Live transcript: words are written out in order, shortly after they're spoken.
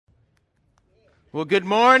Well, good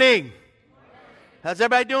morning. How's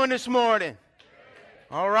everybody doing this morning?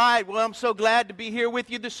 All right. Well, I'm so glad to be here with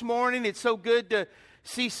you this morning. It's so good to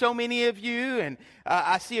see so many of you. And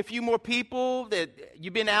I see a few more people that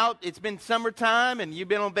you've been out. It's been summertime and you've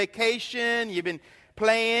been on vacation. You've been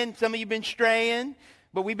playing. Some of you have been straying,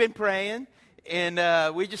 but we've been praying. And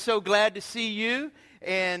we're just so glad to see you.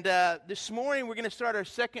 And this morning we're going to start our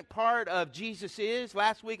second part of Jesus Is.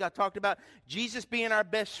 Last week I talked about Jesus being our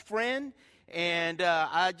best friend. And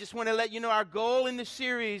I just want to let you know our goal in this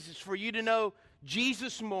series is for you to know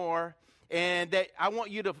Jesus more, and that I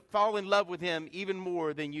want you to fall in love with him even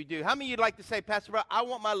more than you do. How many of you like to say, Pastor Brown, I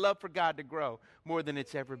want my love for God to grow more than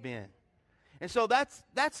it's ever been? And so that's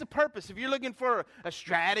the purpose. If you're looking for a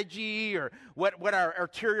strategy or what our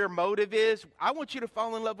ulterior motive is, I want you to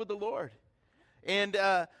fall in love with the Lord. And,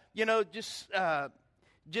 when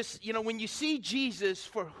you see Jesus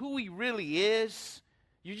for who he really is,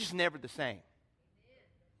 you're just never the same.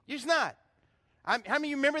 You're just not. How many of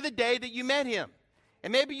you remember the day that you met him?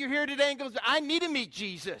 And maybe you're here today and goes, I need to meet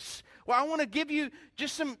Jesus. Well, I want to give you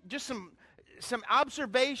just some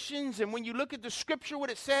observations. And when you look at the scripture,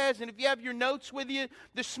 what it says, and if you have your notes with you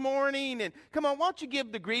this morning, and come on, why don't you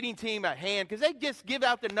give the greeting team a hand? Because they just give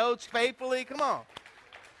out the notes faithfully. Come on.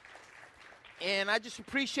 And I just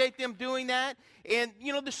appreciate them doing that. And,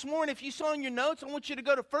 this morning, if you saw in your notes, I want you to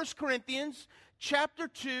go to 1 Corinthians chapter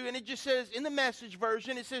 2, and it just says, in the Message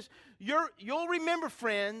version, it says, you'll remember,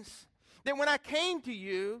 friends, that when I came to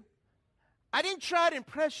you, I didn't try to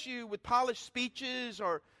impress you with polished speeches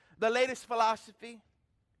or the latest philosophy.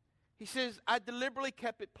 He says, I deliberately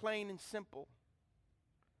kept it plain and simple.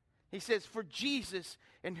 He says, for Jesus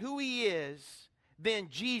and who he is, then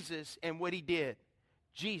Jesus and what he did.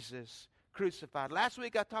 Jesus crucified. Last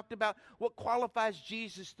week I talked about what qualifies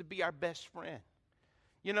Jesus to be our best friend.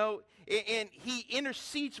 And he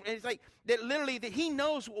intercedes. And it's like that literally that he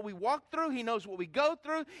knows what we walk through. He knows what we go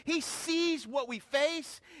through. He sees what we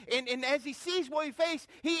face. And as he sees what we face,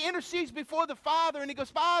 he intercedes before the Father. And he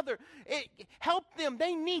goes, Father, help them.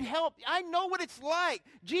 They need help. I know what it's like.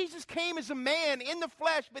 Jesus came as a man in the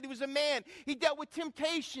flesh, but he was a man. He dealt with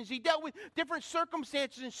temptations. He dealt with different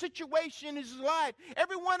circumstances and situations in his life.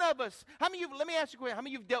 Every one of us. Let me ask you a question. How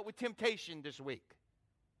many of you have dealt with temptation this week?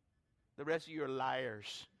 The rest of you are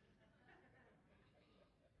liars.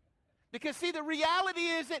 Because, see, the reality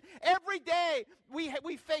is that every day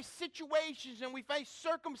we face situations and we face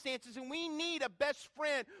circumstances, and we need a best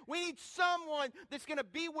friend. We need someone that's going to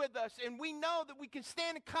be with us, and we know that we can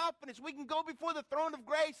stand in confidence. We can go before the throne of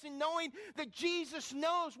grace and knowing that Jesus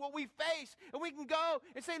knows what we face, and we can go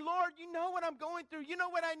and say, Lord, you know what I'm going through. You know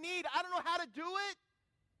what I need. I don't know how to do it,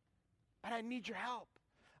 but I need your help.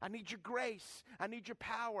 I need your grace. I need your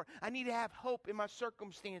power. I need to have hope in my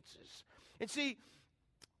circumstances. And see,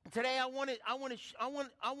 today I want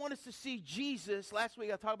us to see Jesus. Last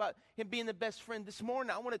week I talked about him being the best friend. This morning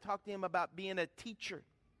I want to talk to him about being a teacher.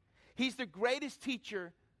 He's the greatest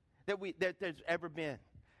teacher that there's ever been.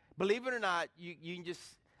 Believe it or not, you can just,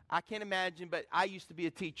 I can't imagine, but I used to be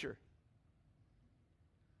a teacher.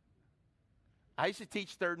 I used to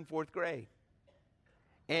teach 3rd and 4th grade.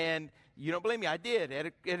 And you don't believe me, I did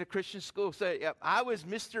at a Christian school. So I was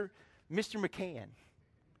Mr. McCann.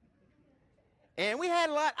 And we had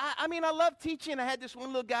a lot. I love teaching. I had this one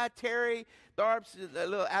little guy, Terry Tharps, a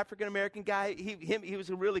little African-American guy. He was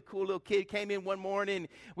a really cool little kid. Came in one morning.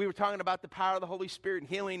 We were talking about the power of the Holy Spirit and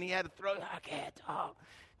healing. He had to throw, I can't talk.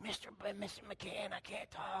 Mr. McCann, I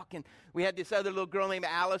can't talk. And we had this other little girl named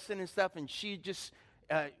Allison and stuff. And she just,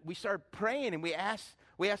 we started praying. And we asked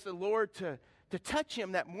the Lord to touch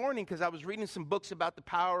him that morning, because I was reading some books about the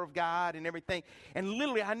power of God and everything. And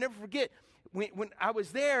literally, I never forget, when I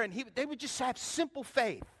was there, and they would just have simple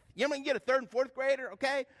faith. You know, when you get a 3rd and 4th grader,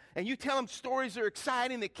 okay? And you tell them stories that are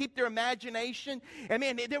exciting, that keep their imagination. And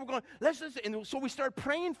man, they were going, let's listen. And so we started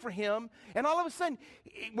praying for him. And all of a sudden,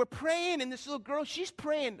 we're praying, and this little girl, she's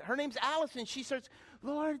praying. Her name's Allison. She starts,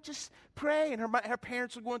 Lord, just pray. And her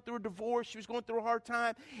parents were going through a divorce. She was going through a hard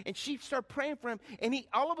time. And she started praying for him. And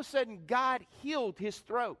all of a sudden, God healed his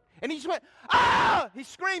throat. And he just went, ah! He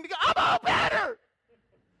screamed. He goes, I'm all better.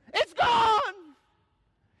 It's gone.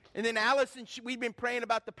 And then Allison, we'd been praying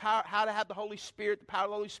about the power, how to have the Holy Spirit, the power of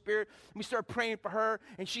the Holy Spirit. And we started praying for her,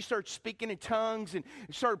 and she started speaking in tongues and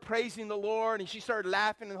started praising the Lord, and she started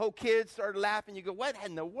laughing, and the whole kids started laughing. You go, what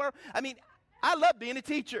in the world? I mean, I love being a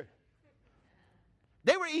teacher.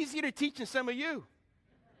 They were easier to teach than some of you.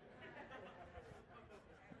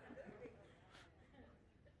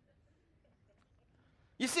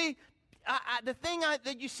 You see, the thing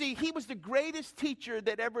that you see, he was the greatest teacher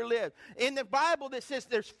that ever lived. In the Bible, that says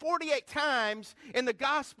there's 48 times in the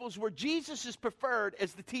Gospels where Jesus is preferred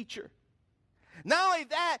as the teacher. Not only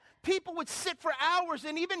that, people would sit for hours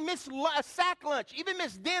and even miss a sack lunch, even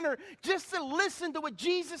miss dinner, just to listen to what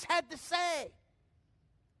Jesus had to say.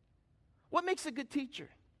 What makes a good teacher?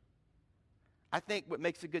 I think what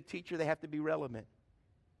makes a good teacher, they have to be relevant.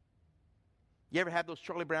 You ever have those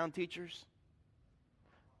Charlie Brown teachers?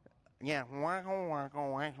 Yeah. What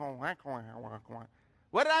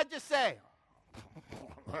did I just say?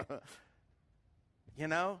 You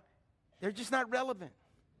know, they're just not relevant.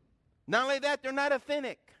 Not only that, they're not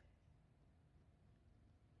authentic.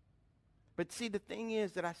 But see, the thing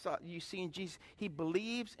is that you see in Jesus, he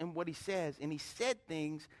believes in what he says, and he said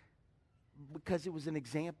things because it was an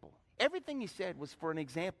example. Everything he said was for an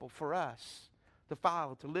example for us to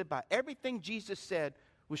follow, to live by. Everything Jesus said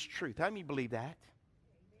was truth. How many believe that?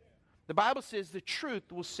 The Bible says the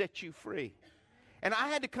truth will set you free. And I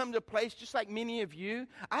had to come to a place, just like many of you,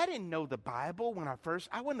 I didn't know the Bible when I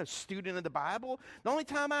wasn't a student of the Bible. The only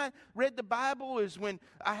time I read the Bible is when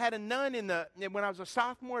I had a nun when I was a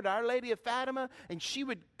sophomore at Our Lady of Fatima, and she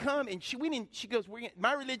would come, and she goes,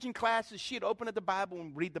 my religion classes, she'd open up the Bible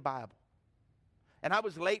and read the Bible. And I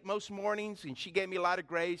was late most mornings, and she gave me a lot of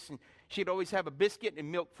grace, and she'd always have a biscuit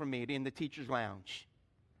and milk for me in the teacher's lounge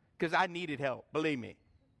because I needed help, believe me.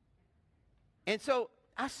 And so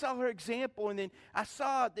I saw her example, and then I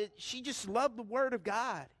saw that she just loved the Word of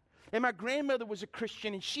God. And my grandmother was a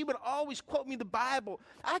Christian, and she would always quote me the Bible.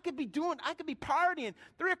 I could be partying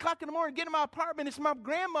 3 o'clock in the morning, get in my apartment. It's my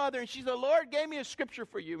grandmother, and she said, "The Lord gave me a scripture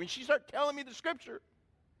for you." And she started telling me the scripture.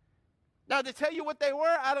 Now, to tell you what they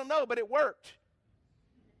were, I don't know, but it worked.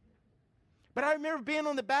 But I remember being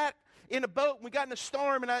on the back in a boat, and we got in a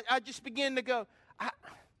storm, and I just began to go,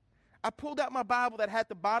 I pulled out my Bible that had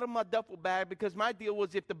the bottom of my duffel bag because my deal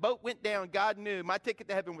was if the boat went down, God knew my ticket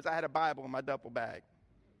to heaven was I had a Bible in my duffel bag.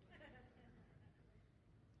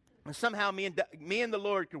 And somehow me and the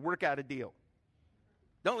Lord could work out a deal.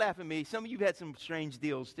 Don't laugh at me. Some of you have had some strange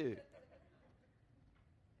deals too.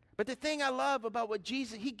 But the thing I love about what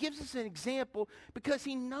Jesus, he gives us an example because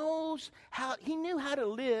he knew how to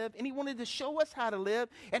live, and he wanted to show us how to live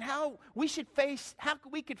and how we could face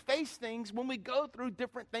things when we go through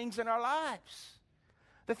different things in our lives.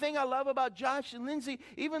 The thing I love about Josh and Lindsay,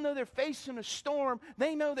 even though they're facing a storm,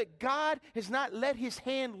 they know that God has not let his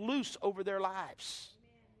hand loose over their lives.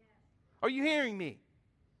 Are you hearing me?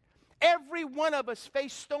 Every one of us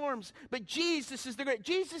face storms, but Jesus is the great.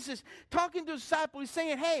 Jesus is talking to his disciples. He's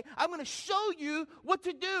saying, hey, I'm going to show you what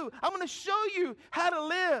to do. I'm going to show you how to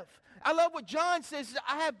live. I love what John says.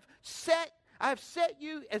 I have set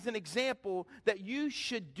you as an example that you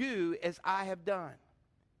should do as I have done.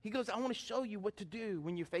 He goes, I want to show you what to do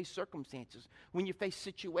when you face circumstances, when you face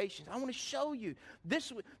situations. I want to show you.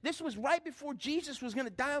 This was right before Jesus was going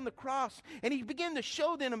to die on the cross, and he began to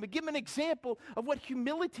show them and give them an example of what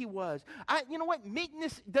humility was. You know what?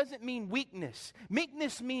 Meekness doesn't mean weakness.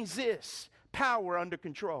 Meekness means this: power under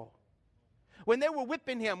control. When they were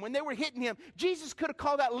whipping him, when they were hitting him, Jesus could have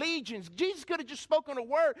called out legions. Jesus could have just spoken a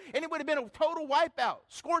word, and it would have been a total wipeout,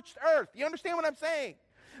 scorched earth. You understand what I'm saying?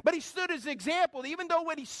 But he stood as an example. Even though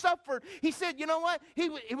when he suffered, he said, you know what?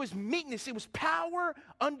 It was meekness. It was power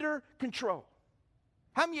under control.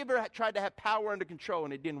 How many of you ever tried to have power under control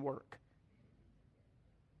and it didn't work?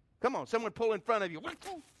 Come on, someone pull in front of you.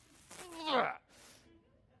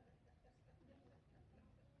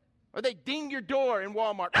 Or they ding your door in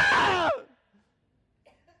Walmart.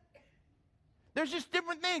 There's just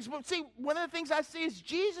different things. But see, one of the things I see is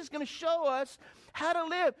Jesus is going to show us how to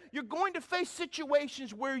live. You're going to face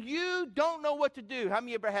situations where you don't know what to do. How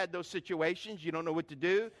many ever had those situations? You don't know what to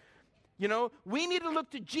do? You know, we need to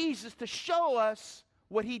look to Jesus to show us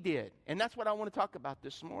what he did. And that's what I want to talk about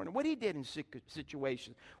this morning. What he did in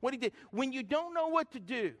situations. What he did. When you don't know what to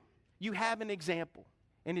do, you have an example.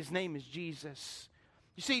 And his name is Jesus.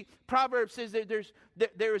 You see, Proverbs says that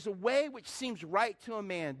there is a way which seems right to a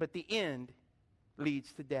man, but the end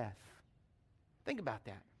leads to death. Think about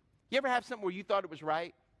that. You ever have something where you thought it was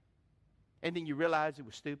right and then you realized it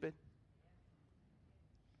was stupid?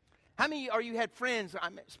 How many of you had friends,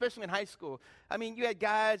 especially in high school? I mean, you had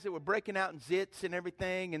guys that were breaking out in zits and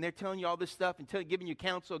everything, and they're telling you all this stuff and giving you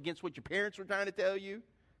counsel against what your parents were trying to tell you.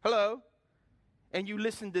 Hello? And you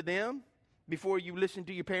listened to them before you listened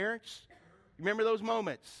to your parents? Remember those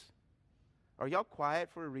moments? Are y'all quiet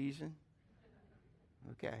for a reason?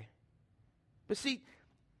 Okay. But see,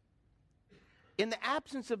 in the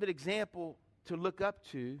absence of an example to look up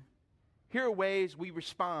to, here are ways we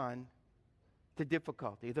respond to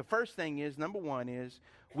difficulty. The first thing is, number one is,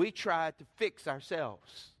 we try to fix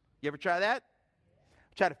ourselves. You ever try that?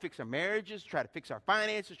 Try to fix our marriages, try to fix our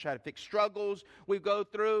finances, try to fix struggles we go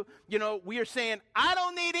through. You know, we are saying, I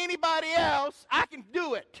don't need anybody else. I can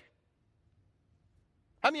do it.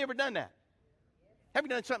 Have you ever done that? Have you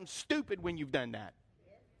done something stupid when you've done that?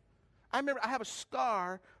 I remember I have a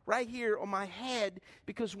scar right here on my head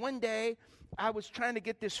because one day I was trying to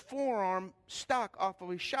get this forearm stock off of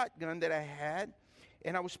a shotgun that I had,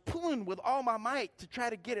 and I was pulling with all my might to try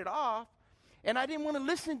to get it off. And I didn't want to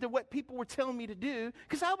listen to what people were telling me to do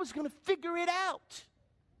because I was going to figure it out.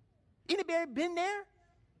 Anybody been there?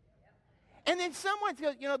 And then someone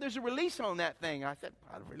goes, you know, there's a release on that thing. I said,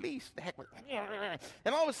 a release? The heck was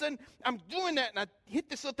And all of a sudden, I'm doing that, and I hit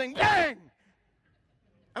this little thing, bang!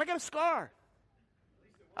 And I got a scar.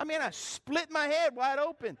 I mean, I split my head wide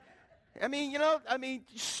open. I mean,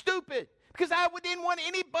 stupid. Because I didn't want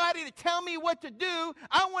anybody to tell me what to do.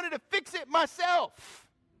 I wanted to fix it myself.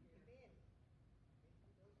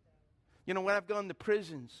 You know, when I've gone to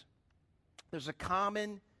prisons, there's a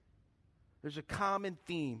common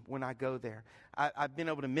theme when I go there. I've been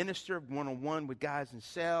able to minister one-on-one with guys in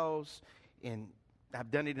cells, and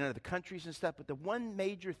I've done it in other countries and stuff, but the one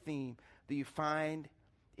major theme that you find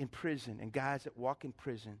in prison and guys that walk in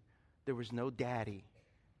prison, there was no daddy,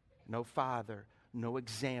 no father, no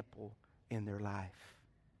example in their life.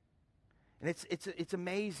 And it's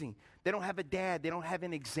amazing. They don't have a dad. They don't have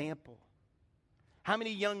an example. How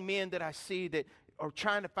many young men that I see that are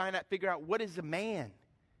trying to figure out what is a man,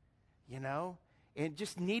 you know, and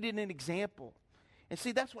just needed an example. And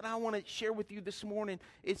see, that's what I want to share with you this morning.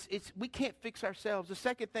 We can't fix ourselves. The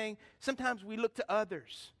second thing, sometimes we look to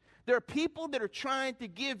others. There are people that are trying to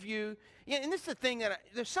give you, and this is the thing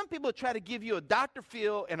there's some people that try to give you a Dr.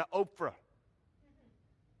 Phil and an Oprah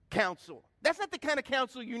counsel. That's not the kind of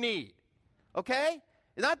counsel you need, okay?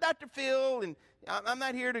 It's not Dr. Phil, and I'm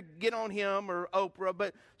not here to get on him or Oprah,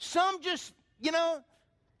 but some of us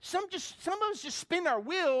just spin our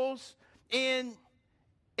wheels and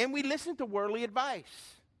we listen to worldly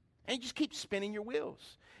advice. And you just keep spinning your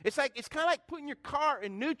wheels. It's kind of like putting your car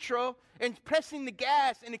in neutral and pressing the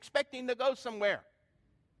gas and expecting to go somewhere.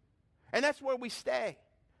 And that's where we stay.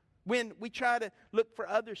 When we try to look for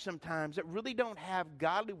others sometimes that really don't have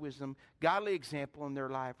godly wisdom, godly example in their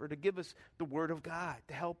life, or to give us the Word of God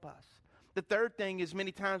to help us. The third thing is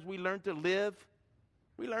many times we learn to live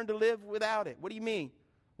without it. What do you mean?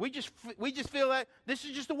 We just feel like this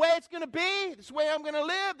is just the way it's going to be. This is the way I'm going to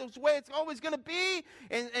live. This is the way it's always going to be.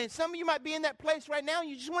 And some of you might be in that place right now and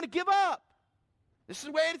you just want to give up. This is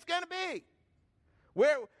the way it's going to be.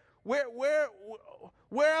 Where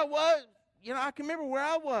I was, you know, I can remember where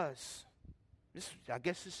I was. I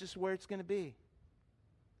guess this is where it's going to be.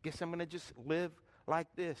 Guess I'm going to just live like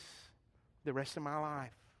this the rest of my life.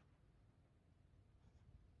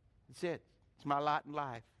 That's it. It's my lot in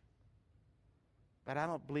life. But I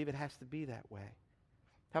don't believe it has to be that way.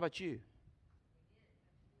 How about you?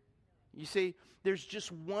 You see,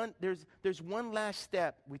 there's one last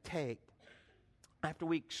step we take after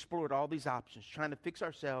we explored all these options, trying to fix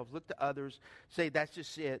ourselves, look to others, say that's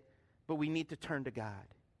just it, but we need to turn to God.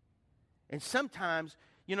 And sometimes,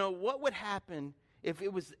 you know, what would happen if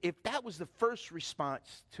that was the first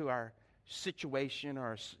response to our situation or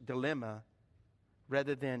our dilemma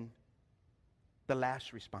rather than the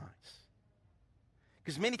last response?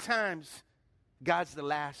 Because many times, God's the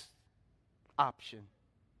last option.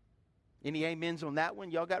 Any amens on that one?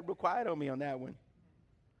 Y'all got real quiet on me on that one.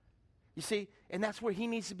 You see, and that's where he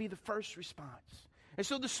needs to be the first response. And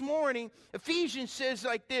so this morning, Ephesians says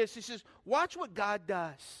like this. It says, watch what God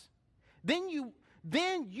does. Then you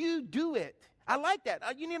do it. I like that.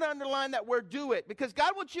 You need to underline that word, do it. Because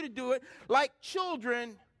God wants you to do it like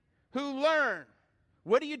children who learn.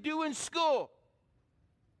 What do you do in school?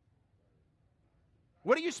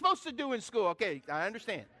 What are you supposed to do in school? Okay, I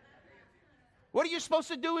understand. What are you supposed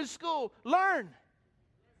to do in school? Learn.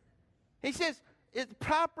 He says it's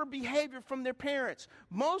proper behavior from their parents.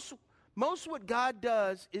 Most what God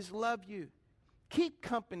does is love you. Keep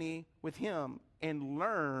company with him and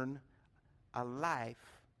learn a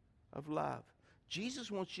life of love. Jesus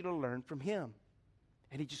wants you to learn from him,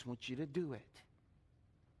 and he just wants you to do it.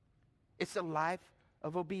 It's a life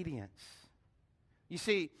of obedience. You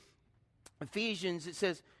see, Ephesians, it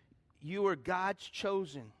says, you are God's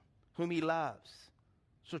chosen, whom he loves.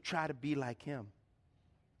 So try to be like him.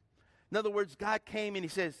 In other words, God came and he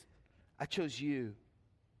says, I chose you,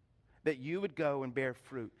 that you would go and bear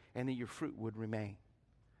fruit, and that your fruit would remain.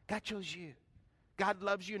 God chose you. God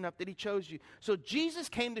loves you enough that he chose you. So Jesus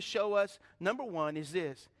came to show us, number one, is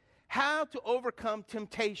this, how to overcome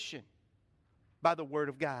temptation. by the word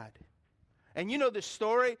of God. And you know the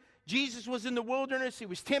story. Jesus was in the wilderness. He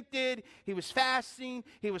was tempted. He was fasting.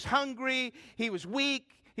 He was hungry. He was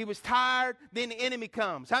weak. He was tired. Then the enemy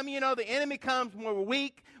comes. How many of you know the enemy comes when we're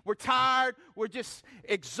weak, we're tired, we're just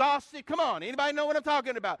exhausted? Come on. Anybody know what I'm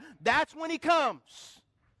talking about? That's when he comes.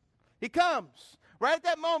 He comes right at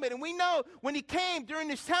that moment. And we know when he came during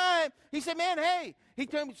this time, he said, man, hey, he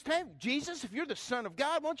told me, Jesus, if you're the Son of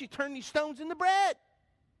God, why don't you turn these stones into bread?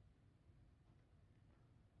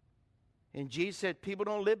 And Jesus said, people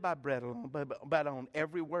don't live by bread alone, but on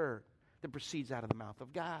every word that proceeds out of the mouth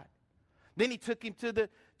of God. Then he took him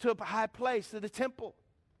to a high place, to the temple.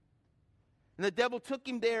 And the devil took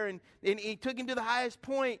him there, and he took him to the highest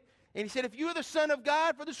point. And he said, if you are the Son of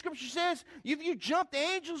God, for the Scripture says, if you jump, the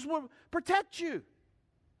angels will protect you.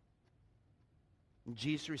 And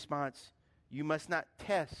Jesus' response, you must not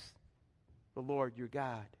test the Lord your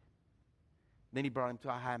God. Then he brought him to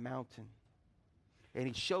a high mountain. And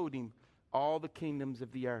he showed him all the kingdoms of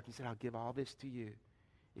the earth. He said, I'll give all this to you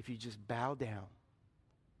if you just bow down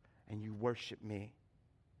and you worship me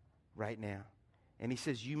right now. And he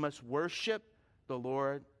says, you must worship the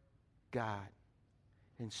Lord God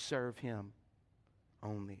and serve him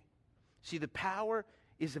only. See, the power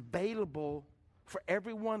is available for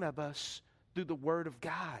every one of us through the Word of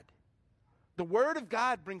God. The Word of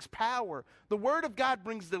God brings power. The Word of God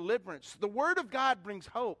brings deliverance. The Word of God brings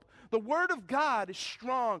hope. The Word of God is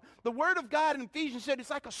strong. The Word of God in Ephesians said it's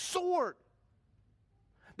like a sword,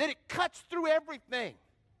 that it cuts through everything.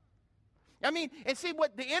 I mean, and see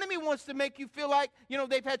what the enemy wants to make you feel like, you know,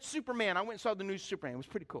 they've had Superman. I went and saw the new Superman. It was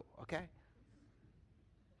pretty cool, okay?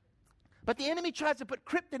 But the enemy tries to put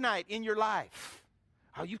kryptonite in your life.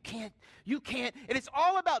 Oh, you can't. And it's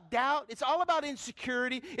all about doubt. It's all about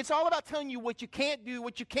insecurity. It's all about telling you what you can't do,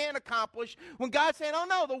 what you can't accomplish. When God's saying, oh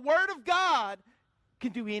no, the Word of God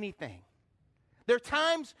can do anything. There are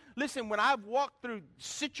times, listen, when I've walked through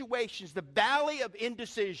situations, the valley of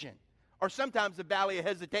indecision, or sometimes the valley of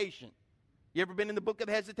hesitation. You ever been in the book of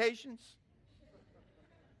hesitations?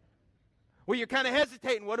 Where you're kind of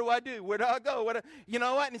hesitating. What do I do? Where do I go? You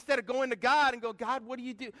know what? And instead of going to God and go, God, what do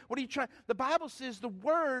you do? What are you trying? The Bible says the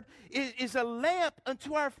Word is a lamp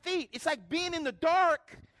unto our feet. It's like being in the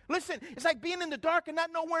dark. Listen, it's like being in the dark and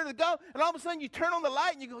not know where to go. And all of a sudden you turn on the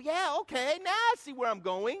light and you go, yeah, okay, now I see where I'm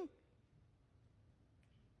going.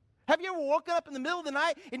 Have you ever woken up in the middle of the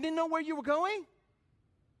night and didn't know where you were going?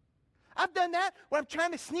 I've done that when I'm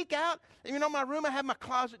trying to sneak out. You know, my room, I have my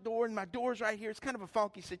closet door, and my door's right here. It's kind of a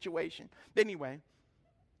funky situation. But anyway.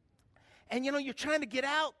 And, you know, you're trying to get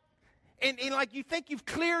out, and like you think you've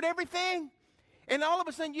cleared everything, and all of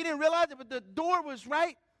a sudden you didn't realize it, but the door was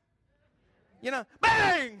right. You know,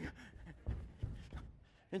 bang!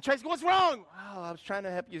 And Tracy goes, what's wrong? Oh, I was trying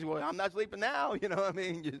to help you. Well, I'm not sleeping now. You know what I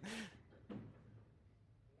mean?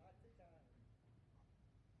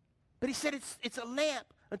 But he said it's a lamp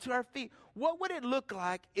unto our feet. What would it look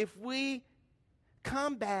like if we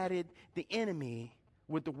combated the enemy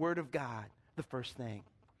with the Word of God? The first thing.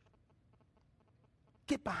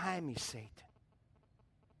 Get behind me, Satan.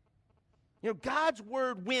 You know, God's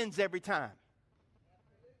Word wins every time.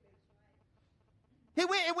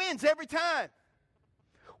 It wins every time.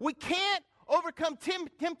 We can't overcome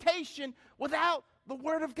temptation without the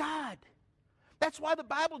Word of God. That's why the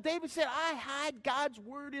Bible, David said, I hide God's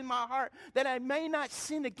Word in my heart that I may not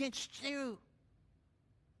sin against you.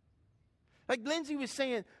 Like Lindsay was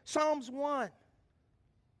saying, Psalms 1. It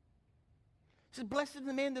says, blessed is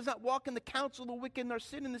the man that does not walk in the counsel of the wicked, nor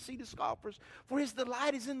sit in the seat of scoffers, for his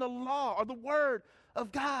delight is in the law, or the Word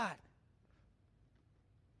of God.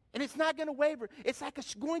 And it's not going to waver. It's like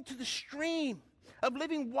it's going to the stream of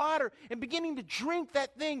living water and beginning to drink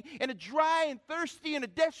that thing in a dry and thirsty and a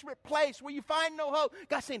desperate place where you find no hope.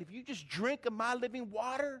 God's saying, if you just drink of my living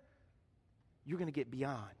water, you're going to get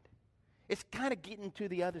beyond. It's kind of getting to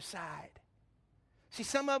the other side. See,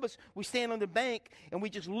 some of us, we stand on the bank and we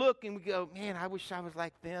just look and we go, man, I wish I was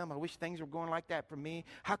like them. I wish things were going like that for me.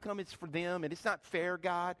 How come it's for them and it's not fair,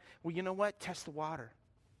 God? Well, you know what? Test the water.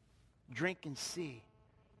 Drink and see.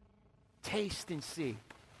 Taste and see.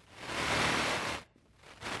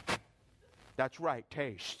 That's right,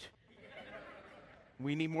 taste.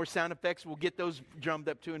 We need more sound effects. We'll get those drummed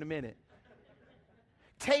up too in a minute.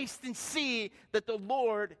 Taste and see that the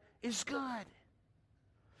Lord is good.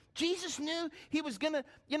 Jesus knew he was going to,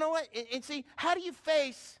 you know what, and see, how do you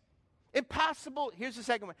face impossible, here's the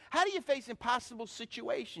second one. How do you face impossible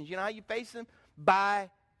situations? You know how you face them?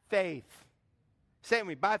 By faith. Say it with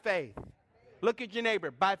me, by faith. Look at your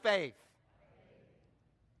neighbor, by faith.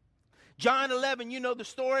 John 11, you know the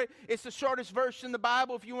story. It's the shortest verse in the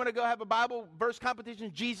Bible. If you want to go have a Bible verse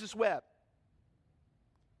competition, Jesus wept.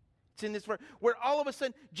 It's in this verse where all of a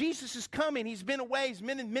sudden Jesus is coming. He's been away. He's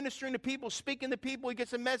been ministering to people, speaking to people. He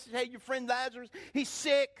gets a message, hey, your friend Lazarus, he's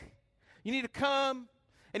sick. You need to come.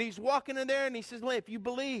 And he's walking in there and he says, well, if you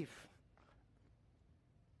believe,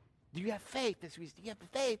 do you have faith? Do you have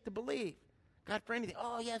faith to believe? God, for anything.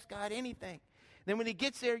 Oh, yes, God, anything. Then when he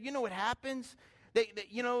gets there, you know what happens?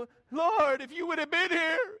 Lord, if you would have been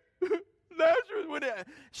here, Lazarus would have.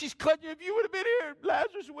 She's clutching. If you would have been here,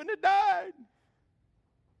 Lazarus wouldn't have died.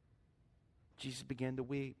 Jesus began to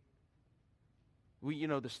weep. You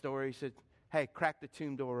know the story. He said, hey, crack the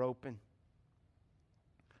tomb door open.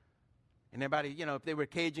 And everybody, if they were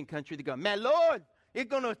Cajun country, they go, man, Lord, it's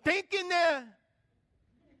going to stink in there.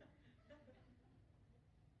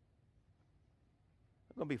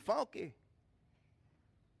 It's going to be funky.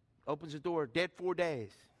 Opens the door, dead 4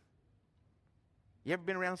 days. You ever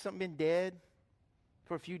been around something been dead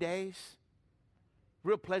for a few days?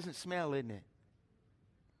 Real pleasant smell, isn't it?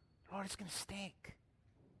 Lord, it's going to stink.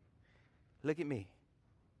 Look at me.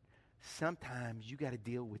 Sometimes you got to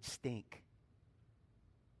deal with stink.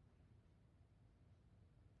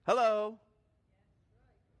 Hello?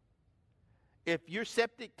 If your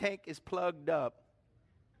septic tank is plugged up,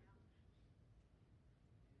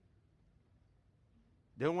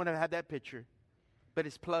 don't want to have that picture, but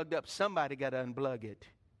it's plugged up. Somebody got to unplug it.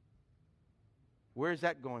 Where's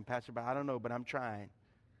that going, Pastor Bob? I don't know, but I'm trying.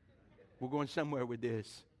 We're going somewhere with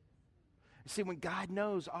this. See, when God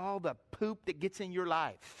knows all the poop that gets in your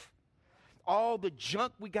life, all the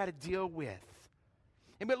junk we got to deal with,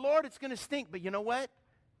 but Lord, it's going to stink. But you know what?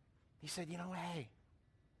 He said, hey,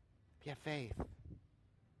 if you have faith.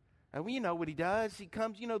 And we know what he does. He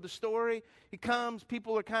comes, the story. He comes,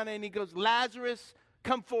 people are and he goes, Lazarus,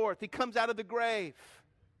 come forth. He comes out of the grave.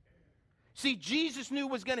 See, Jesus knew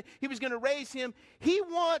he was going to raise him. He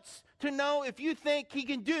wants to know if you think he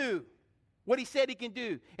can do what he said he can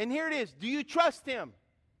do. And here it is. Do you trust him?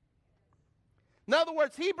 In other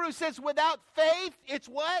words, Hebrews says without faith, it's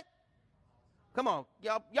what? Come on,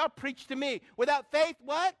 y'all preach to me. Without faith,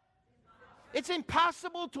 what? It's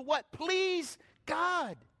impossible to what? Please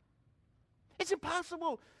God. It's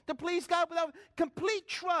impossible to please God without complete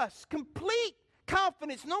trust, complete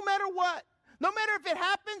confidence, no matter what. No matter if it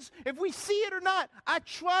happens, if we see it or not, I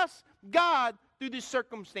trust God through this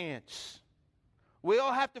circumstance. We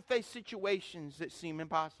all have to face situations that seem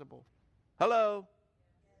impossible. Hello?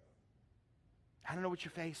 I don't know what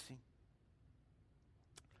you're facing.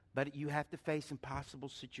 But you have to face impossible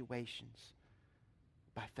situations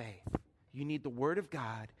by faith. You need the Word of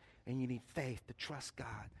God, and you need faith to trust God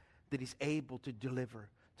that He's able to deliver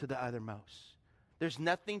to the uttermost. There's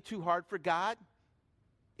nothing too hard for God,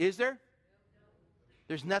 is there?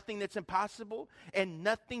 There's nothing that's impossible, and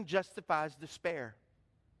nothing justifies despair.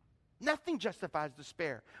 Nothing justifies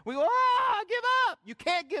despair. We go, give up. You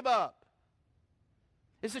can't give up.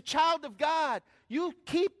 As a child of God, you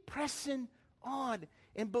keep pressing on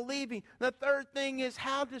and believing. The third thing is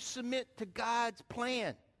how to submit to God's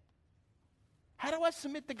plan. How do I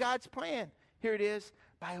submit to God's plan? Here it is,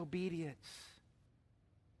 by obedience.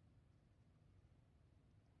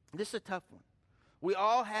 This is a tough one. We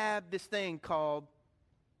all have this thing called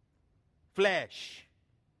flesh.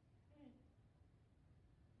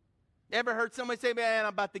 Ever heard somebody say, man, I'm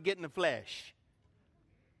about to get in the flesh?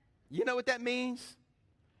 You know what that means?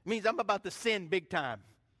 It means I'm about to sin big time.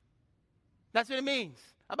 That's what it means.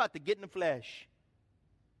 I'm about to get in the flesh.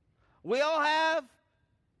 We all have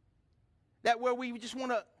that where we just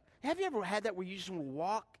want to. Have you ever had that where you just want to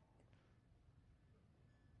walk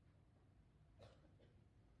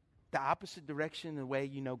the opposite direction the way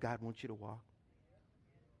you know God wants you to walk?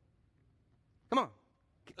 Come on.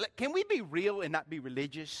 Can we be real and not be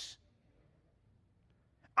religious?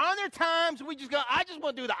 Are there times we just go, I just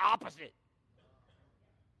want to do the opposite?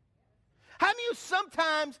 How many of you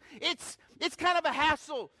sometimes it's kind of a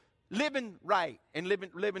hassle living right and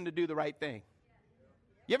living to do the right thing?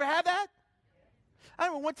 You ever have that? I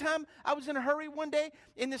remember one time I was in a hurry one day,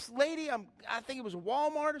 and this lady, I think it was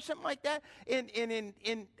Walmart or something like that, and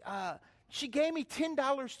she gave me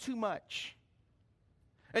 $10 too much.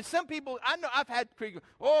 And some people, I know I've had,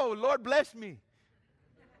 oh, Lord bless me.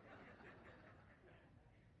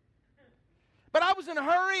 But I was in a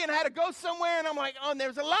hurry and I had to go somewhere, and I'm like, oh, and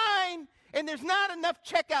there's a line, and there's not enough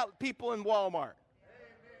checkout people in Walmart. Amen.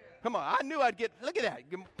 Come on, I knew I'd get, look at that.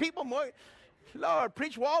 People more, Lord,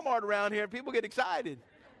 preach Walmart around here, and people get excited.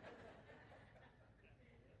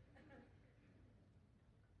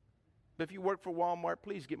 But if you work for Walmart,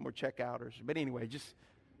 please get more checkouters. But anyway,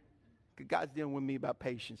 God's dealing with me about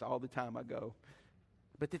patience all the time I go.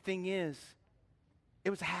 But the thing is, it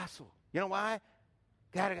was a hassle. You know why?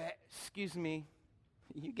 God, excuse me,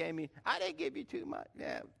 You gave me, I didn't give you too much.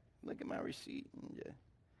 Yeah, look at my receipt. Yeah.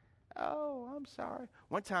 Oh, I'm sorry.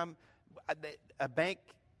 One time, a bank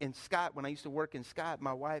in Scott, when I used to work in Scott,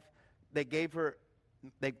 my wife, they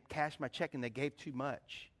cashed my check and they gave too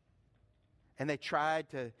much. And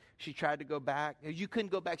she tried to go back. You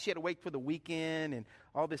couldn't go back. She had to wait for the weekend and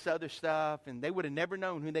all this other stuff. And they would have never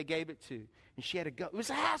known who they gave it to. And she had to go. It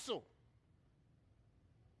was a hassle.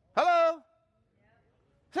 Hello?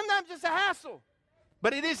 Sometimes it's a hassle.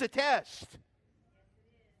 But it is a test.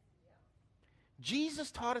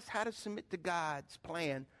 Jesus taught us how to submit to God's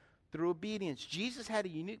plan through obedience. Jesus had a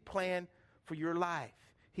unique plan for your life.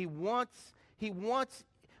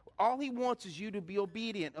 All he wants is you to be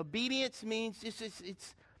obedient. Obedience means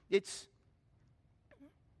it's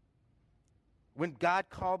when God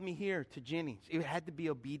called me here to Jennings, it had to be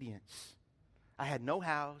obedience. I had no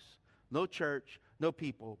house, no church, no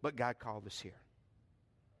people, but God called us here.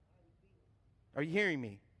 Are you hearing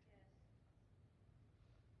me?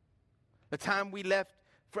 The time we left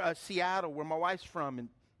for Seattle, where my wife's from, and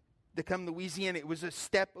to come to Louisiana, it was a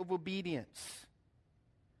step of obedience.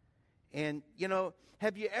 And,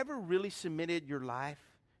 have you ever really submitted your life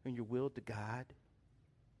and your will to God?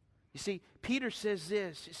 You see, Peter says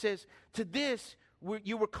this. It says, to this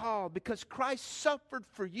you were called because Christ suffered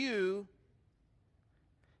for you,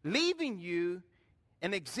 leaving you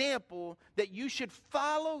an example that you should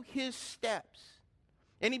follow his steps.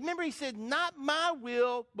 And remember, he said, not my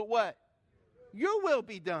will, but what? Your will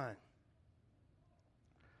be done.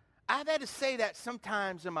 I've had to say that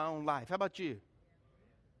sometimes in my own life. How about you?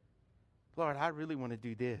 Lord, I really want to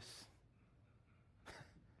do this.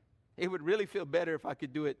 It would really feel better if I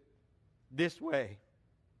could do it this way.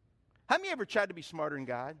 How many ever tried to be smarter than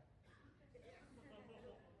God?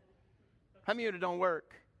 How many of it don't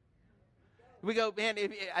work? We go, man,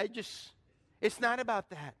 it's not about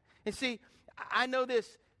that. And see, I know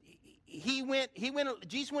this.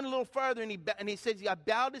 Jesus went a little further, and he says, I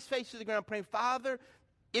bowed his face to the ground, praying, Father,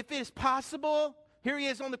 if it is possible, here he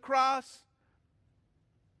is on the cross.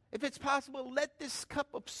 If it's possible, let this cup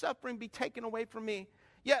of suffering be taken away from me.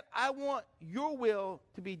 Yet I want your will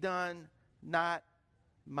to be done, not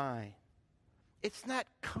mine. It's not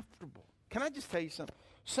comfortable. Can I just tell you something?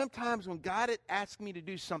 Sometimes when God had asked me to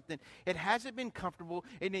do something, it hasn't been comfortable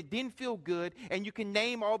and it didn't feel good, and you can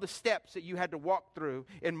name all the steps that you had to walk through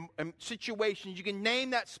in situations. You can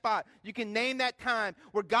name that spot. You can name that time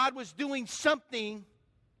where God was doing something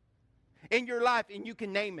in your life, and you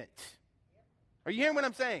can name it. Are you hearing what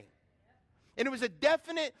I'm saying? And it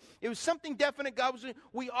was something definite God was doing.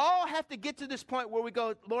 We all have to get to this point where we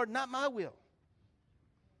go, Lord, not my will.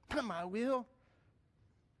 Not my will.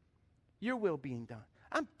 Your will being done.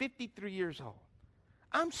 I'm 53 years old.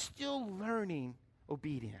 I'm still learning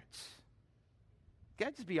obedience. Can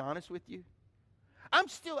I just be honest with you? I'm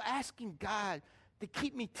still asking God to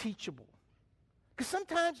keep me teachable. Because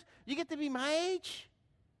sometimes you get to be my age,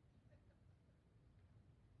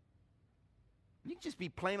 you can just be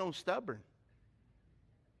plain old stubborn.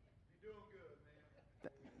 You're doing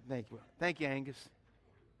good, man. Thank you. Thank you, Angus.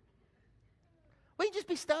 Well, you can just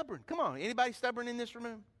be stubborn. Come on. Anybody stubborn in this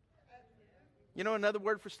room? You know another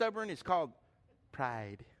word for stubborn is called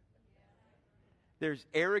pride. There's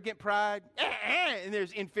arrogant pride, and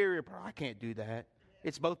there's inferior pride. I can't do that.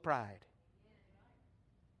 It's both pride.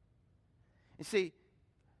 And see,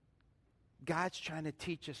 God's trying to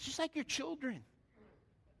teach us, just like your children.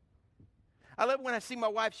 I love when I see my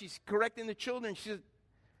wife, she's correcting the children. She says,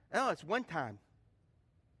 oh, it's one time.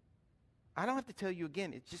 I don't have to tell you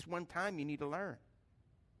again. It's just one time you need to learn.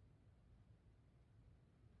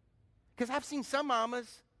 Because I've seen some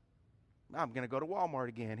mamas, I'm going to go to Walmart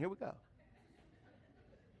again. Here we go.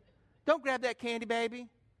 Don't grab that candy, baby.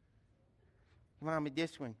 Mommy,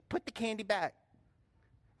 this one. Put the candy back.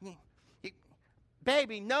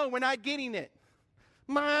 Baby, no, we're not getting it.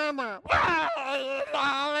 Mama. All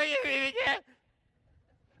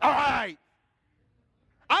right.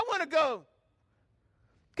 I want to go.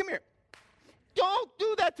 Come here. Don't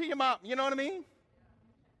do that to your mom. You know what I mean?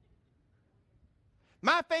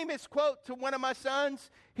 My famous quote to one of my sons,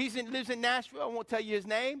 lives in Nashville. I won't tell you his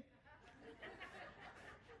name.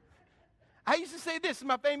 I used to say this,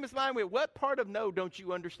 my famous line with, what part of no don't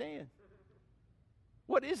you understand?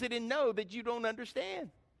 What is it in no that you don't understand?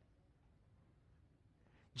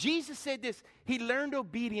 Jesus said this, he learned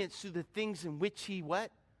obedience through the things in which he what?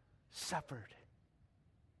 Suffered.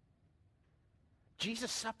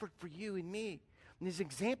 Jesus suffered for you and me. And his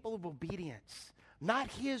example of obedience.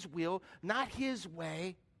 Not his will, not his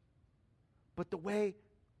way, but the way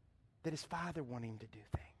that his Father wanted him to do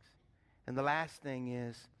things. And the last thing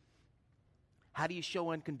is, how do you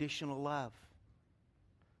show unconditional love?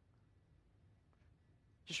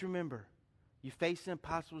 Just remember, you face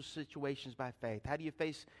impossible situations by faith. How do you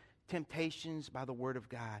face temptations? By the Word of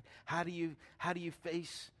God. How do you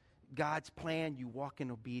face God's plan? You walk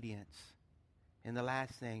in obedience. And the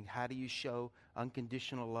last thing, how do you show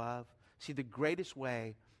unconditional love? See, the greatest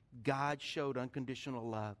way God showed unconditional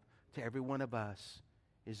love to every one of us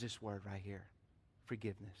is this word right here,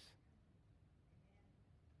 forgiveness.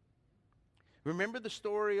 Remember the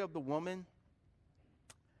story of the woman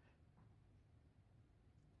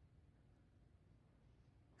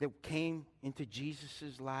that came into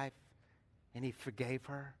Jesus' life and he forgave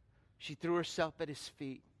her? She threw herself at his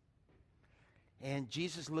feet. And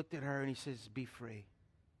Jesus looked at her and he says, be free.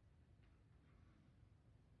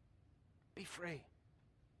 Be free.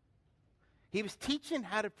 He was teaching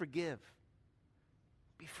how to forgive.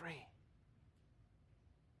 Be free.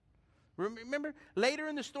 Remember, later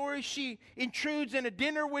in the story, she intrudes in a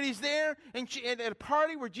dinner when he's there, and at a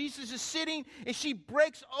party where Jesus is sitting, and she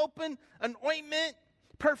breaks open an ointment,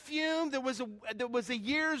 perfume that was a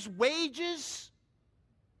year's wages.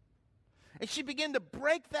 And she began to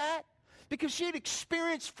break that because she had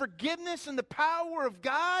experienced forgiveness and the power of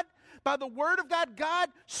God. By the word of God, God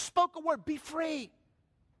spoke a word, be free.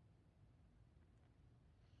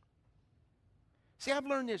 See, I've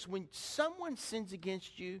learned this. When someone sins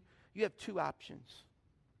against you, you have two options.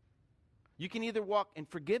 You can either walk in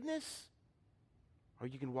forgiveness or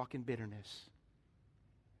you can walk in bitterness.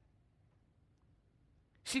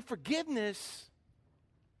 See, forgiveness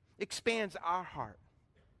expands our heart.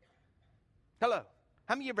 Hello.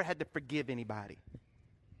 How many of you ever had to forgive anybody?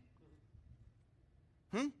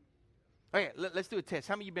 Okay, let's do a test.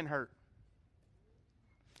 How many of you been hurt?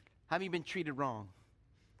 How many of you been treated wrong?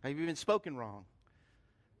 Have you been spoken wrong?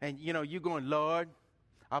 And, you going, Lord,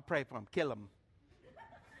 I'll pray for them. Kill them.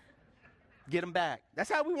 Get them back. That's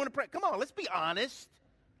how we want to pray. Come on, let's be honest.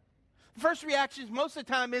 First reactions most of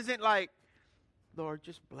the time isn't like, Lord,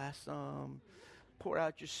 just bless them. Pour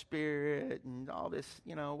out your spirit and all this,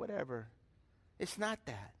 whatever. It's not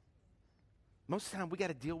that. Most of the time we got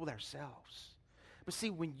to deal with ourselves. But see,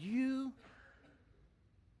 when you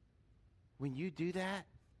do that,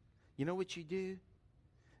 you know what you do?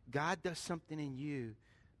 God does something in you.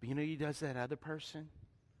 But he does that other person?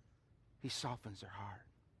 He softens their heart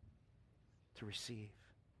to receive.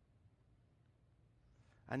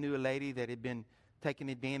 I knew a lady that had been taken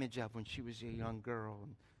advantage of when she was a young girl.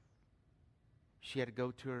 And she had to go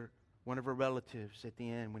to one of her relatives at the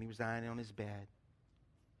end when he was dying on his bed.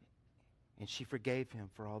 And she forgave him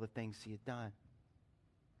for all the things he had done.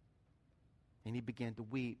 And he began to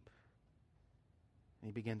weep. And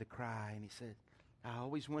he began to cry. And he said, I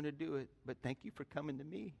always wanted to do it, but thank you for coming to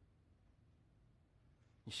me.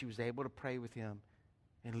 And she was able to pray with him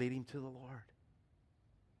and lead him to the Lord.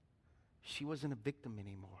 She wasn't a victim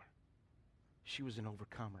anymore. She was an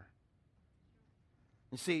overcomer.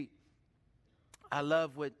 And see, I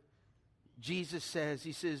love what Jesus says.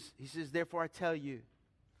 He says, therefore I tell you,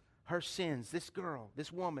 her sins, this girl,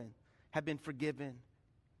 this woman, have been forgiven.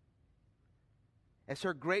 As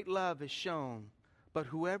her great love is shown. But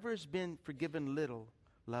whoever has been forgiven little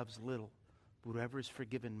loves little. But whoever is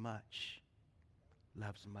forgiven much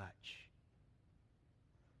loves much.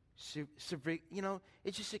 So,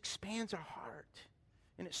 it just expands our heart.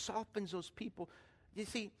 And it softens those people. You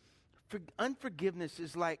see, unforgiveness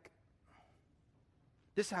is like,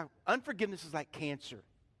 unforgiveness is like cancer.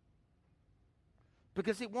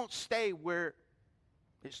 Because it won't stay where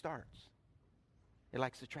it starts. It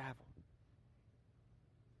likes to travel.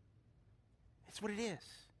 That's what it is.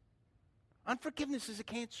 Unforgiveness is a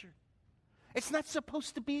cancer. It's not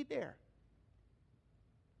supposed to be there.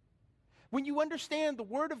 When you understand the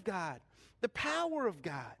Word of God, the power of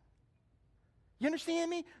God, you understand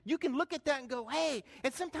me? You can look at that and go, hey,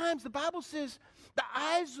 and sometimes the Bible says the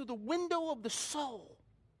eyes are the window of the soul.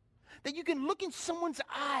 That you can look in someone's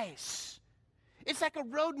eyes. It's like a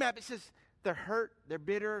roadmap. It says they're hurt, they're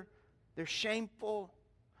bitter, they're shameful,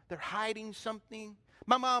 they're hiding something.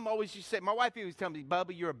 My mom always used to say, my wife always tell me,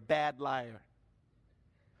 Bubba, you're a bad liar.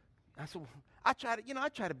 I said, I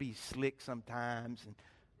try to be slick sometimes.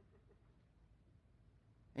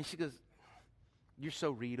 And she goes, you're so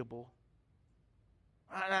readable.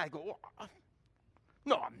 And I go,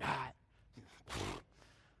 no, I'm not.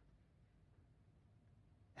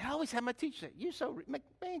 And I always have my teacher say, you're so,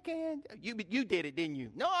 man, Ken, you did it, didn't you?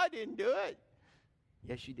 No, I didn't do it.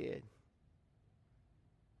 Yes, you did.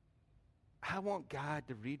 I want God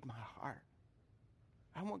to read my heart.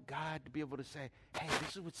 I want God to be able to say, hey,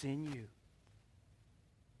 this is what's in you.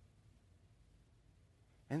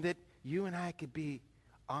 And that you and I could be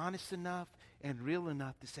honest enough and real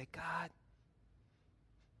enough to say, God,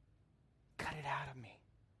 cut it out of me.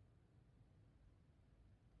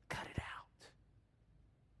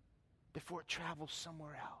 before it travels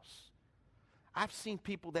somewhere else. I've seen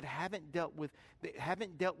people that haven't dealt with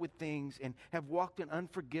things and have walked in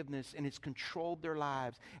unforgiveness, and it's controlled their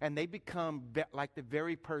lives, and they become like the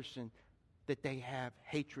very person that they have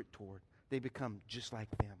hatred toward. They become just like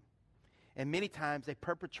them. And many times they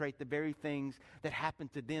perpetrate the very things that happen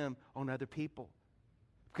to them on other people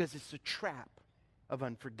because it's a trap of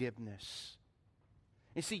unforgiveness.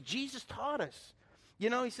 And see, Jesus taught us. He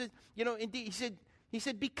said, indeed, he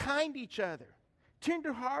said, be kind to each other,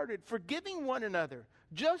 tender-hearted, forgiving one another,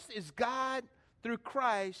 just as God, through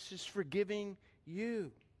Christ, is forgiving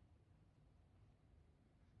you.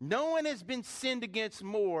 No one has been sinned against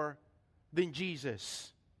more than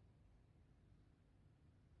Jesus.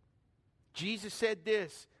 Jesus said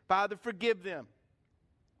this, Father, forgive them,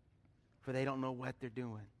 for they don't know what they're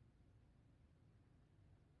doing.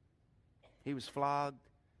 He was flogged,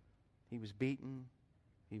 he was beaten,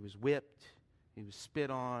 he was whipped, he was spit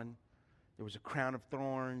on, there was a crown of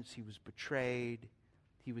thorns, he was betrayed,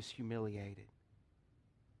 he was humiliated.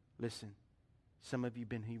 Listen, some of you have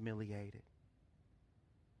been humiliated.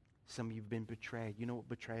 Some of you have been betrayed. You know what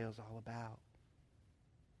betrayal is all about.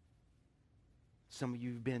 Some of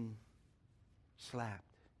you have been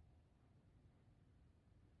slapped,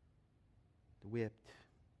 whipped,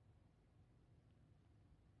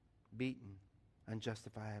 beaten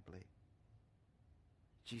unjustifiably.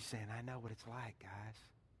 Jesus saying, I know what it's like, guys.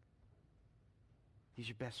 He's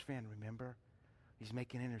your best friend, remember? He's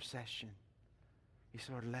making intercession. He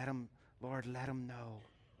said, Lord, let them know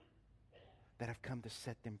that I've come to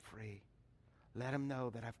set them free. Let them know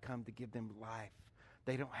that I've come to give them life.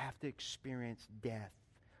 They don't have to experience death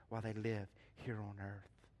while they live here on earth.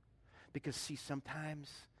 Because see,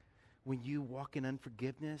 sometimes when you walk in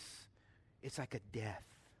unforgiveness, it's like a death.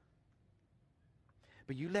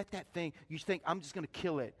 But you let that thing, you think, I'm just going to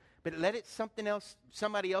kill it. But let it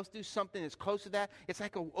somebody else do something that's close to that. It's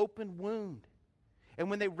like an open wound. And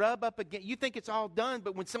when they rub up against, you think it's all done,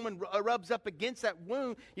 but when someone rubs up against that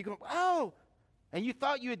wound, you go, oh, and you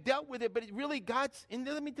thought you had dealt with it, but it really and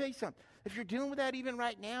let me tell you something. If you're dealing with that even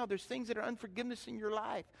right now, there's things that are unforgiveness in your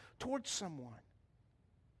life towards someone.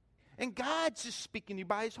 And God's just speaking to you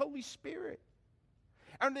by His Holy Spirit.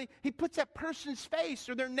 And He puts that person's face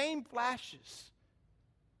or their name flashes.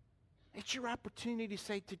 It's your opportunity to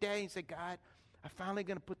say today and say, God, I'm finally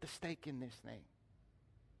going to put the stake in this thing.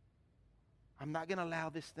 I'm not going to allow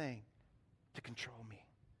this thing to control me,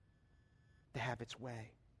 to have its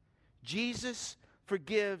way. Jesus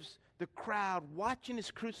forgives the crowd watching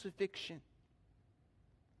His crucifixion.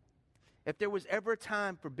 If there was ever a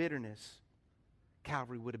time for bitterness,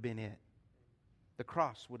 Calvary would have been it. The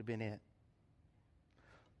cross would have been it.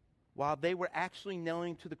 While they were actually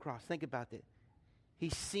nailing to the cross, think about it. He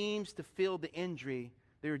seems to feel the injury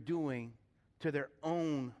they're doing to their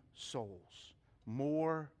own souls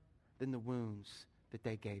more than the wounds that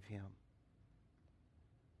they gave Him.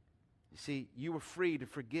 You see, you were free to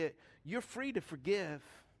forget. You're free to forgive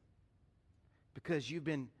because you've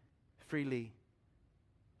been freely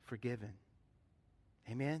forgiven.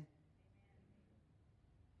 Amen?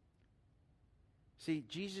 See,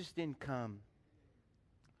 Jesus didn't come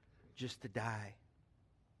just to die.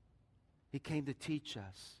 He came to teach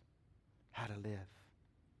us how to live.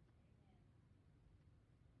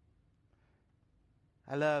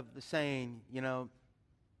 I love the saying,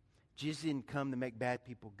 Jesus didn't come to make bad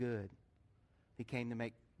people good. He came to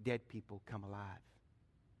make dead people come alive.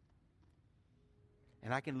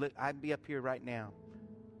 And I'd be up here right now.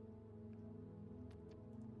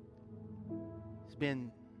 It's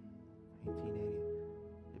been 1880.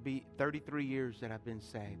 It'd be 33 years that I've been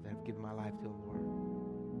saved, that I've given my life to the Lord.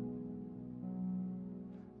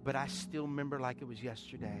 But I still remember like it was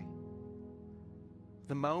yesterday.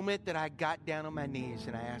 The moment that I got down on my knees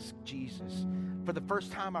and I asked Jesus, for the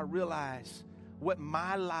first time I realized what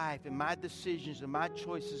my life and my decisions and my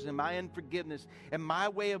choices and my unforgiveness and my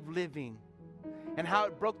way of living and how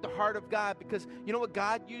it broke the heart of God. Because you know what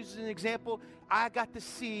God used as an example? I got to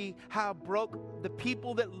see how it broke the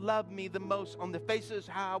people that loved me the most on the faces,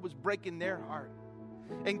 how I was breaking their heart.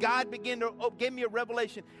 And God gave me a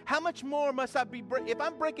revelation. How much more must I be if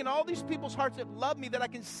I'm breaking all these people's hearts that love me that I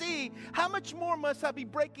can see, how much more must I be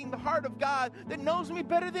breaking the heart of God that knows me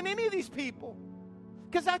better than any of these people?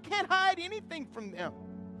 Because I can't hide anything from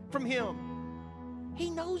Him. He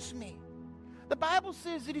knows me. The Bible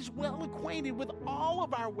says that He's well acquainted with all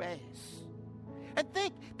of our ways. And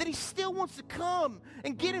think that He still wants to come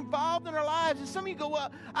and get involved in our lives. And some of you go,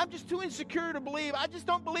 well, I'm just too insecure to believe. I just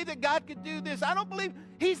don't believe that God could do this. I don't believe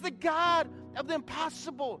He's the God of the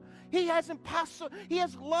impossible. He has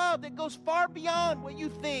love that goes far beyond what you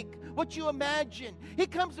think, what you imagine. He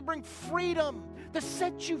comes to bring freedom, to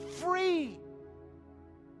set you free.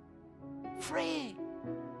 Free.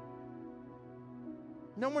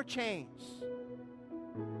 No more chains.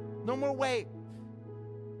 No more weight.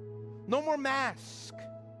 No more mask.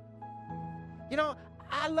 You know,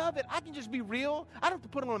 I love it. I can just be real. I don't have to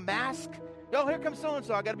put on a mask. Yo, here comes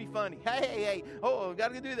so-and-so. I got to be funny. Hey. Oh,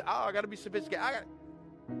 got to do that. Oh, I got to be sophisticated.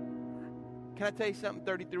 Can I tell you something?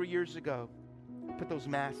 33 years ago, put those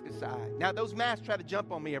masks aside. Now, those masks try to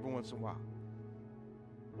jump on me every once in a while.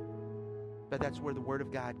 But that's where the Word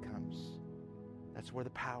of God comes. That's where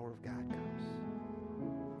the power of God comes.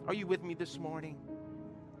 Are you with me this morning?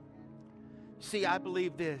 See, I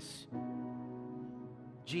believe this.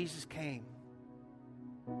 Jesus came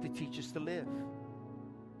to teach us to live.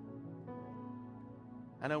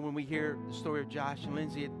 I know when we hear the story of Josh and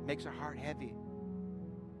Lindsay, it makes our heart heavy.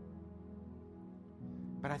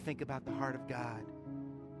 But I think about the heart of God.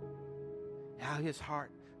 How his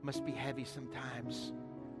heart must be heavy sometimes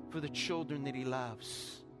for the children that he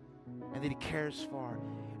loves and that he cares for.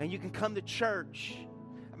 And you can come to church.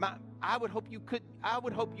 I would hope you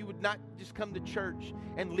would not just come to church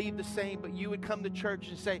and leave the same, but you would come to church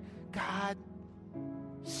and say, God,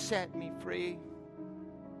 set me free.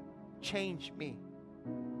 Change me.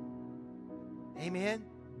 Amen?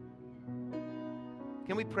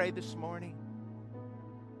 Can we pray this morning?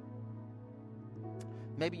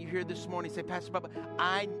 Maybe you're here this morning and say, Pastor Bubba,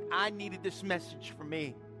 I needed this message for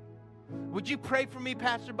me. Would you pray for me,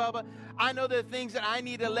 Pastor Bubba? I know there are things that I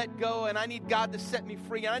need to let go, and I need God to set me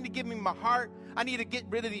free. And I need to give me my heart. I need to get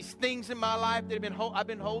rid of these things in my life that I've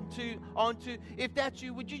been holding on to. If that's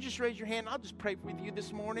you, would you just raise your hand? I'll just pray with you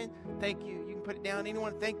this morning. Thank you. You can put it down.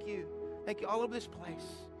 Anyone? Thank you. Thank you. All over this place.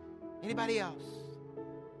 Anybody else?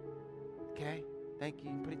 Okay. Thank you.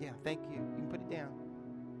 You can put it down. Thank you. You can put it down.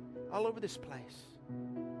 All over this place.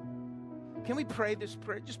 Can we pray this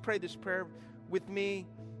prayer? Just pray this prayer with me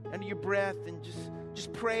under your breath, and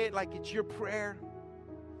just pray it like it's your prayer.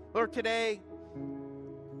 Lord, today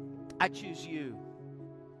I choose you.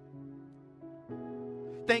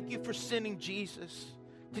 Thank you for sending Jesus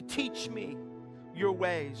to teach me your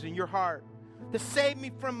ways and your heart, to save me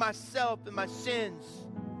from myself and my sins,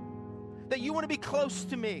 that you want to be close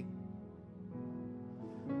to me.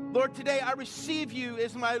 Lord, today I receive you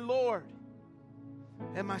as my Lord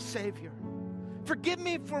and my Savior. Forgive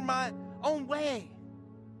me for my own way,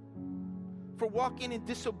 for walking in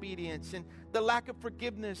disobedience and the lack of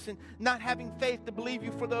forgiveness and not having faith to believe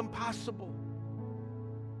you for the impossible.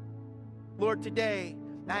 Lord, today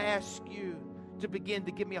I ask you to begin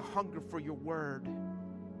to give me a hunger for your word,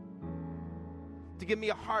 to give me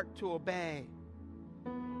a heart to obey,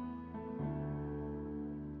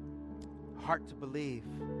 a heart to believe,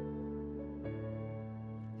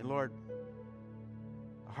 and Lord,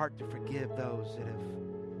 a heart to forgive those that have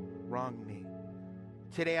wronged me.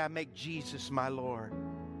 Today I make Jesus my Lord.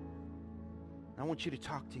 I want you to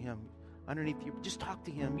talk to him underneath you. Just talk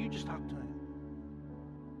to him. You just talk to him.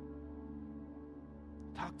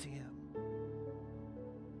 Talk to him.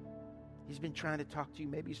 He's been trying to talk to you.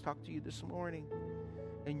 Maybe he's talked to you this morning.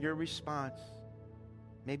 And your response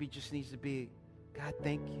maybe just needs to be, God,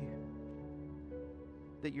 thank you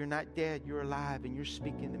that you're not dead, you're alive, and you're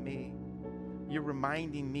speaking to me. You're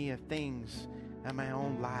reminding me of things in my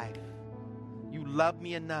own life. You love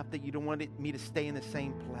me enough that you don't want me to stay in the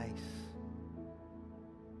same place.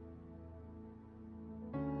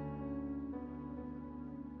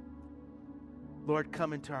 Lord,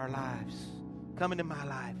 come into our lives. Come into my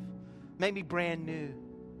life. Make me brand new.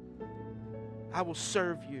 I will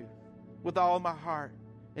serve you with all my heart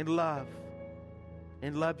and love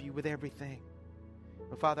you with everything.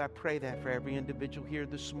 But Father, I pray that for every individual here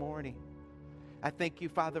this morning. I thank you,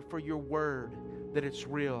 Father, for your word, that it's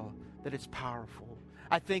real, that it's powerful.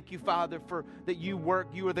 I thank you, Father, for that you work.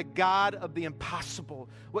 You are the God of the impossible.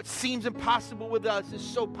 What seems impossible with us is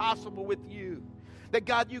so possible with you. That,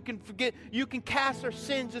 God, you can forget, you can cast our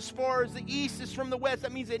sins as far as the east is from the west.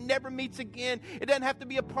 That means it never meets again. It doesn't have to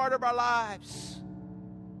be a part of our lives.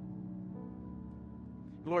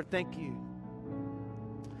 Lord, thank you.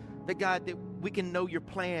 That, God, that we can know your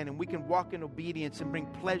plan and we can walk in obedience and bring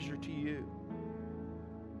pleasure to you.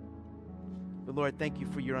 But Lord, thank you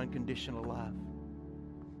for your unconditional love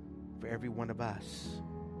for every one of us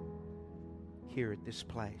here at this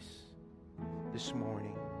place this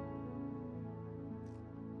morning.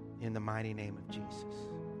 In the mighty name of Jesus.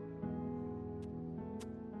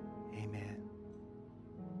 Amen.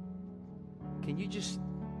 Can you just...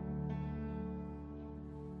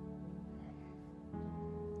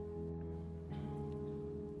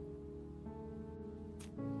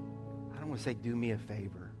 want to say, do me a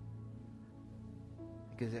favor.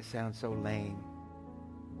 Because that sounds so lame.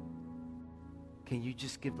 Can you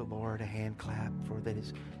just give the Lord a hand clap for that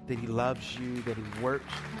He loves you, that He works?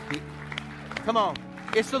 Come on.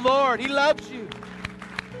 It's the Lord. He loves you.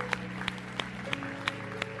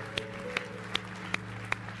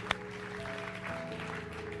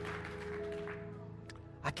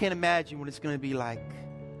 I can't imagine what it's going to be like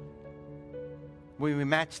when we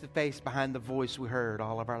match the face behind the voice we heard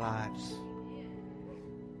all of our lives.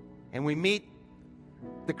 And we meet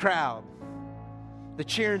the crowd, the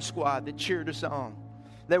cheering squad that cheered us on.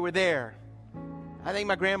 They were there. I think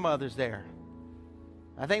my grandmother's there.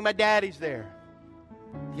 I think my daddy's there.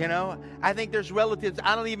 You know, I think there's relatives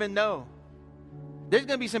I don't even know. There's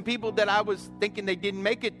going to be some people that I was thinking they didn't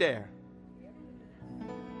make it there.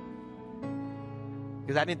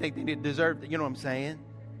 Because I didn't think they deserved it. You know what I'm saying?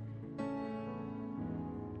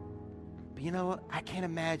 But you know what? I can't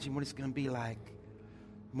imagine what it's going to be like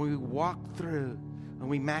when we walk through and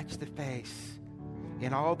we match the face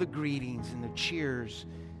and all the greetings and the cheers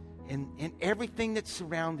and everything that's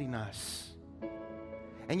surrounding us.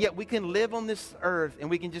 And yet we can live on this earth and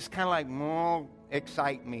we can just kind of like,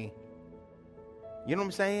 excite me. You know what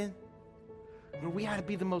I'm saying? But we ought to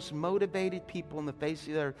be the most motivated people on the face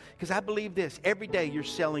of the earth. Because I believe this, every day you're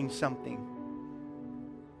selling something.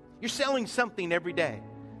 You're selling something every day.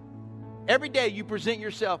 Every day you present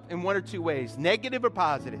yourself in one or two ways, negative or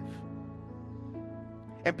positive.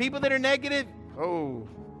 And people that are negative, you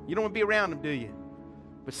don't want to be around them, do you?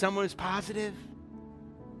 But someone who's positive,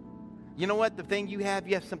 you know what? The thing you have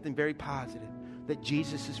something very positive. That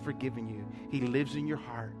Jesus has forgiven you. He lives in your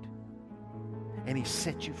heart. And He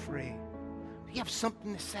set you free. You have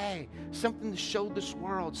something to say. Something to show this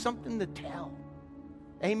world. Something to tell.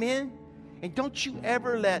 Amen? And don't you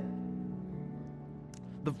ever let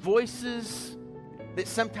the voices that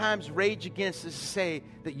sometimes rage against us say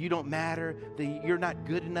that you don't matter, that you're not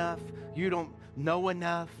good enough, you don't know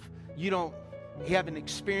enough, you haven't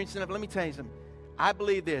experienced enough. Let me tell you something. I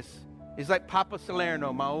believe this. It's like Papa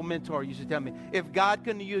Salerno, my old mentor, used to tell me, if God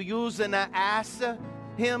can use an ass,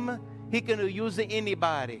 Him, He can use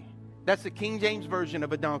anybody. That's the King James version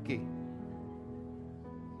of a donkey.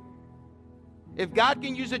 If God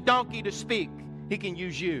can use a donkey to speak, He can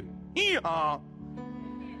use you. Yeehaw.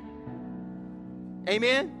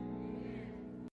 Amen?